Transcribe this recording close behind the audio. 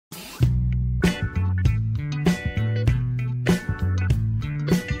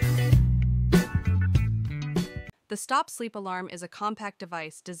The stop sleep alarm is a compact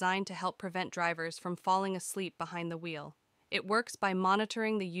device designed to help prevent drivers from falling asleep behind the wheel. It works by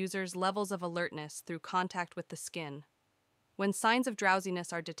monitoring the user's levels of alertness through contact with the skin. When signs of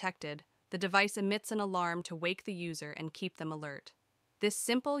drowsiness are detected, the device emits an alarm to wake the user and keep them alert. This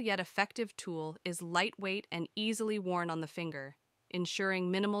simple yet effective tool is lightweight and easily worn on the finger,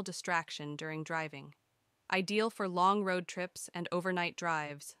 ensuring minimal distraction during driving. Ideal for long road trips and overnight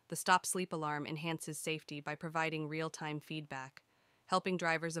drives, the stop sleep alarm enhances safety by providing real-time feedback, helping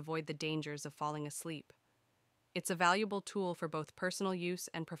drivers avoid the dangers of falling asleep. It's a valuable tool for both personal use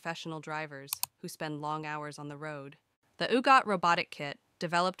and professional drivers who spend long hours on the road. The Ugot Robotic Kit,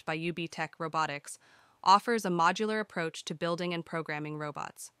 developed by UB Robotics, offers a modular approach to building and programming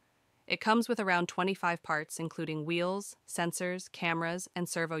robots. It comes with around 25 parts, including wheels, sensors, cameras, and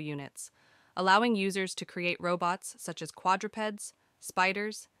servo units, allowing users to create robots such as quadrupeds,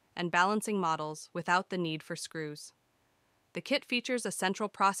 spiders, and balancing models without the need for screws. The kit features a central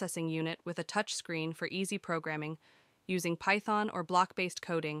processing unit with a touch screen for easy programming using Python or block-based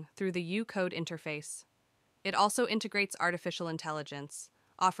coding through the Ucode interface. It also integrates artificial intelligence,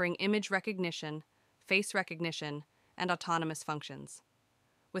 offering image recognition, face recognition, and autonomous functions.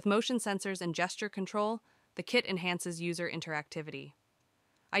 With motion sensors and gesture control, the kit enhances user interactivity.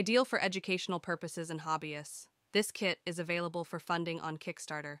 Ideal for educational purposes and hobbyists, this kit is available for funding on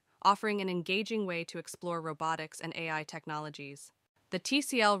Kickstarter, offering an engaging way to explore robotics and AI technologies. The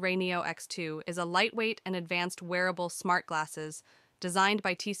TCL RayNeo X2 is a lightweight and advanced wearable smart glasses designed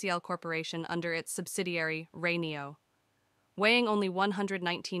by TCL Corporation under its subsidiary RayNeo. Weighing only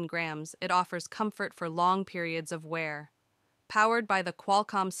 119 grams, it offers comfort for long periods of wear. Powered by the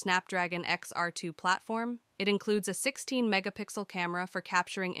Qualcomm Snapdragon XR2 platform, it includes a 16-megapixel camera for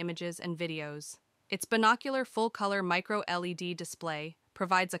capturing images and videos. Its binocular full-color micro-LED display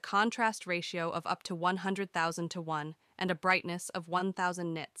provides a contrast ratio of up to 100,000 to 1 and a brightness of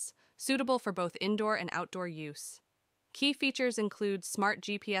 1,000 nits, suitable for both indoor and outdoor use. Key features include smart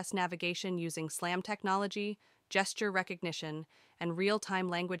GPS navigation using SLAM technology, gesture recognition, and real-time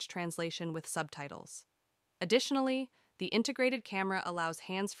language translation with subtitles. Additionally, the integrated camera allows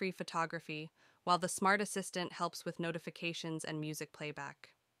hands-free photography, while the Smart Assistant helps with notifications and music playback.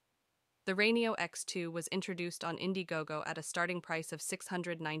 The RayNeo X2 was introduced on Indiegogo at a starting price of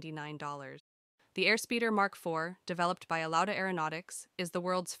 $699. The Airspeeder Mk4, developed by Alauda Aeronautics, is the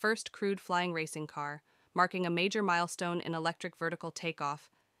world's first crewed flying racing car, marking a major milestone in electric vertical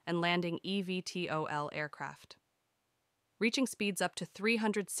takeoff and landing eVTOL aircraft. Reaching speeds up to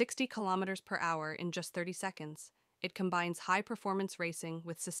 360 kilometers per hour in just 30 seconds, it combines high-performance racing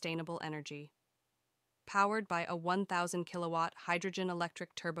with sustainable energy. Powered by a 1,000-kilowatt hydrogen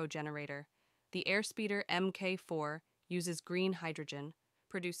electric turbo generator, the Airspeeder Mk4 uses green hydrogen,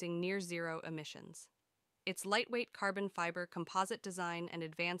 producing near-zero emissions. Its lightweight carbon fiber composite design and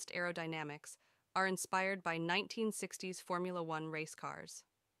advanced aerodynamics are inspired by 1960s Formula One race cars.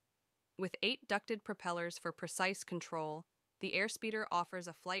 With 8 ducted propellers for precise control, the Airspeeder offers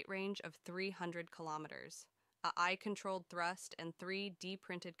a flight range of 300 kilometers. Eye-controlled thrust and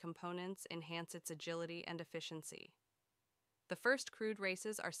 3D-printed components enhance its agility and efficiency. The first crewed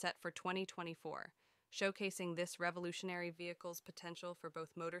races are set for 2024, showcasing this revolutionary vehicle's potential for both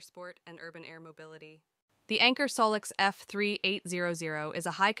motorsport and urban air mobility. The Anker SOLIX F3800 is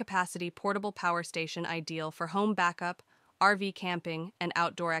a high-capacity portable power station ideal for home backup, RV camping, and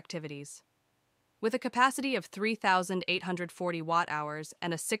outdoor activities. With a capacity of 3,840 watt-hours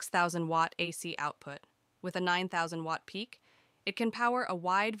and a 6,000-watt AC output, with a 9,000-watt peak, it can power a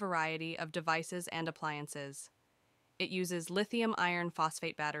wide variety of devices and appliances. It uses lithium iron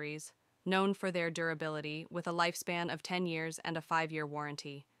phosphate batteries, known for their durability, with a lifespan of 10 years and a 5-year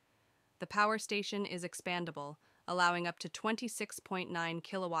warranty. The power station is expandable, allowing up to 26.9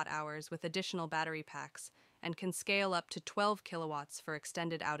 kilowatt-hours with additional battery packs, and can scale up to 12 kilowatts for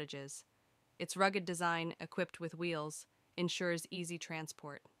extended outages. Its rugged design, equipped with wheels, ensures easy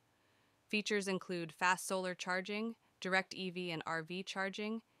transport. Features include fast solar charging, direct EV and RV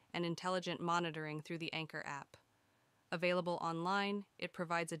charging, and intelligent monitoring through the Anker app. Available online, it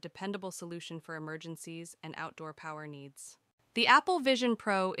provides a dependable solution for emergencies and outdoor power needs. The Apple Vision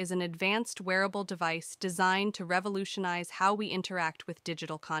Pro is an advanced wearable device designed to revolutionize how we interact with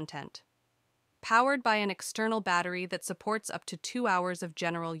digital content. Powered by an external battery that supports up to 2 hours of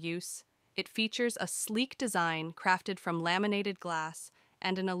general use, it features a sleek design crafted from laminated glass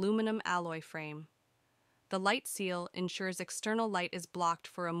and an aluminum alloy frame. The light seal ensures external light is blocked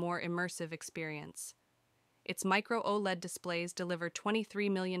for a more immersive experience. Its micro OLED displays deliver 23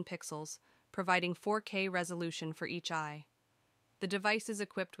 million pixels, providing 4K resolution for each eye. The device is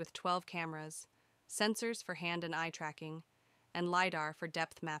equipped with 12 cameras, sensors for hand and eye tracking, and LiDAR for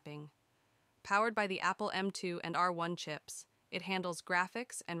depth mapping. Powered by the Apple M2 and R1 chips, it handles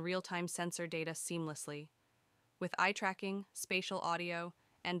graphics and real-time sensor data seamlessly. With eye tracking, spatial audio,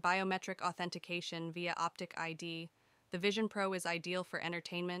 and biometric authentication via Optic ID, the Vision Pro is ideal for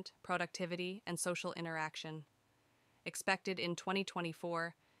entertainment, productivity, and social interaction. Expected in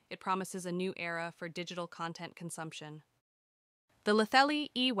 2024, it promises a new era for digital content consumption. The Litheli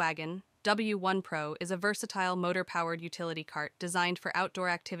eWagon W1 Pro is a versatile motor-powered utility cart designed for outdoor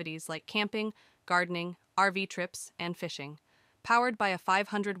activities like camping, gardening, RV trips, and fishing. Powered by a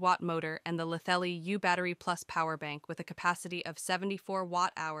 500-watt motor and the Litheli U Battery Plus power bank with a capacity of 74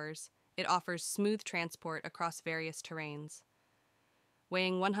 watt-hours, it offers smooth transport across various terrains.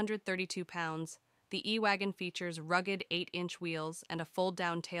 Weighing 132 pounds, the eWagon features rugged 8-inch wheels and a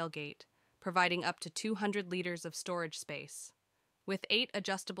fold-down tailgate, providing up to 200 liters of storage space. With 8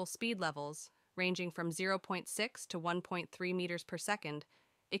 adjustable speed levels, ranging from 0.6 to 1.3 meters per second,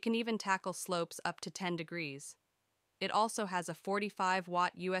 it can even tackle slopes up to 10 degrees. It also has a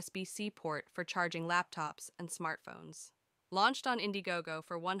 45-watt USB-C port for charging laptops and smartphones. Launched on Indiegogo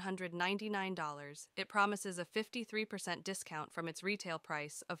for $199, it promises a 53% discount from its retail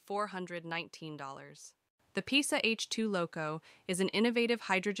price of $419. The Pesa H2 Loco is an innovative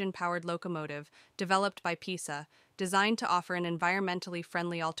hydrogen-powered locomotive developed by Pesa, designed to offer an environmentally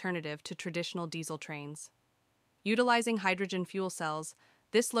friendly alternative to traditional diesel trains. Utilizing hydrogen fuel cells,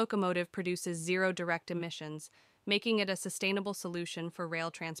 this locomotive produces zero direct emissions, making it a sustainable solution for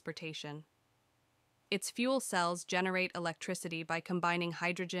rail transportation. Its fuel cells generate electricity by combining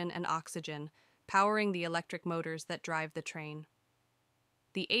hydrogen and oxygen, powering the electric motors that drive the train.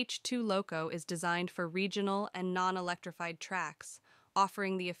 The H2 Loco is designed for regional and non-electrified tracks,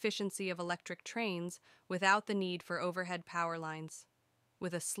 offering the efficiency of electric trains without the need for overhead power lines.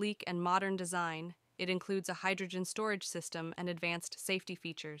 With a sleek and modern design, it includes a hydrogen storage system and advanced safety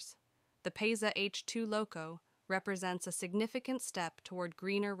features. The Pesa H2 Loco represents a significant step toward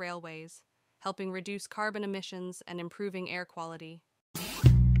greener railways, helping reduce carbon emissions and improving air quality.